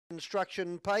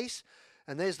construction pace.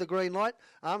 And there's the green light.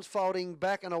 Arms folding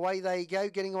back and away they go.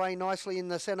 Getting away nicely in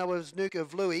the centre was Nuke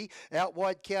of Louis. Out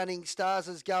wide Counting Stars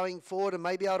is going forward and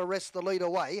may be able to rest the lead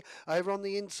away. Over on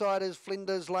the inside is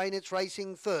Flinders Lane. It's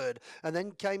racing third. And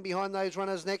then came behind those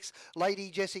runners next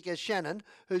Lady Jessica Shannon,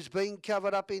 who's been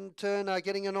covered up in turn.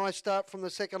 Getting a nice start from the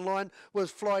second line was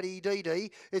Flighty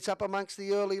DD. It's up amongst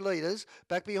the early leaders.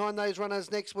 Back behind those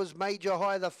runners next was Major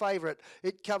High, the favourite.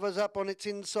 It covers up on its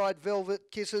inside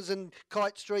Velvet Kisses and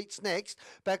Kite Streets next.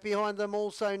 Back behind them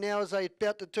also now as they're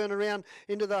about to turn around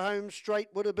into the home straight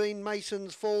would have been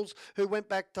Mason's Falls, who went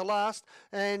back to last.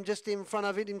 And just in front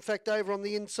of it, in fact over on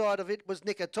the inside of it, was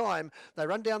Nick of Time. They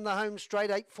run down the home straight.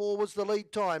 8-4 was the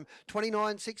lead time.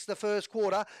 29-6 the first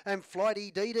quarter, and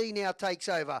Flighty DD now takes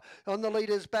over. On the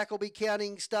leaders back will be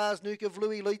Counting Stars. Nuke of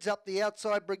Louis leads up the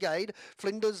outside brigade.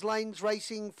 Flinders Lane's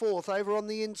racing fourth over on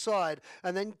the inside,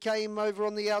 and then came over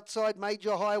on the outside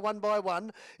Major High one by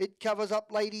one. It covers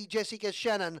up Lady Jessica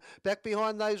Shannon. Back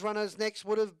behind those runners next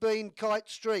would have been Kite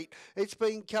Street. It's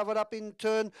been covered up in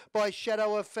turn by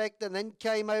Shadow Effect, and then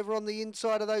came over on the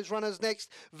inside of those runners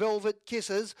next Velvet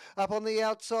Kisses. Up on the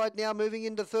outside now, moving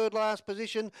into third last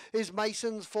position, is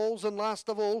Mason's Falls, and last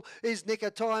of all is Nick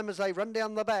of Time as they run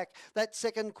down the back. That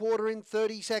second quarter in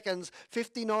 30 seconds.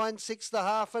 59-6 the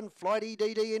half, and Flighty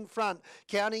DD in front.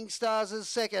 Counting Stars is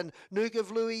second. Nuke of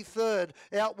Louis third.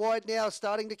 Out wide now,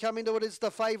 starting to come into it is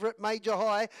the favourite Major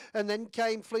High, and then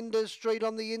came Flinders Street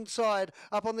on the inside.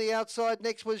 Up on the outside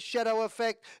next was Shadow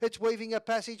Effect. It's weaving a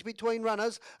passage between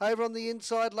runners. Over on the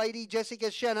inside Lady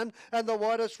Jessica Shannon, and the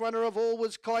widest runner of all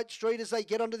was Kite Street as they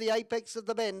get onto the apex of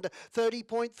the bend.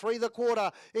 30.3 the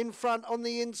quarter. In front on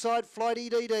the inside Flighty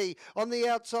DD. On the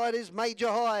outside is Major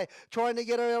High. Trying to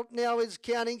get her out now is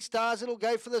Counting Stars. It'll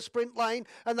go for the sprint lane,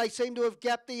 and they seem to have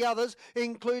gapped the others,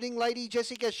 including Lady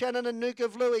Jessica Shannon and Nuke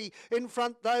of Louis. In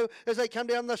front though, as they come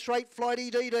down the straight,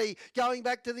 Flighty DD. Going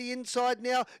back to the inside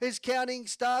now is Counting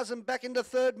Stars, and back into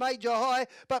third Major High,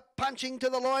 but punching to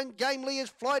the line gamely is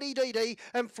Flighty DD,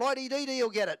 and Flighty DD will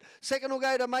get it. Second will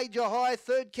go to Major High,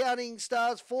 third Counting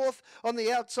Stars, fourth on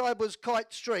the outside was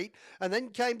Kite Street, and then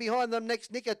came behind them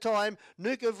next Nick of Time.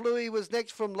 Nuke of Louis was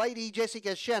next from Lady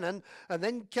Jessica Shannon, and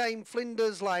then came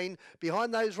Flinders Lane.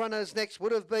 Behind those runners next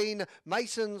would have been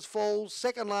Mason's Falls.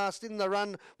 Second last in the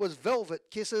run was Velvet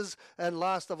Kisses, and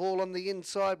last of all on the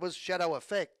inside was Shadow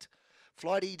Effect.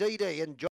 Flighty DD and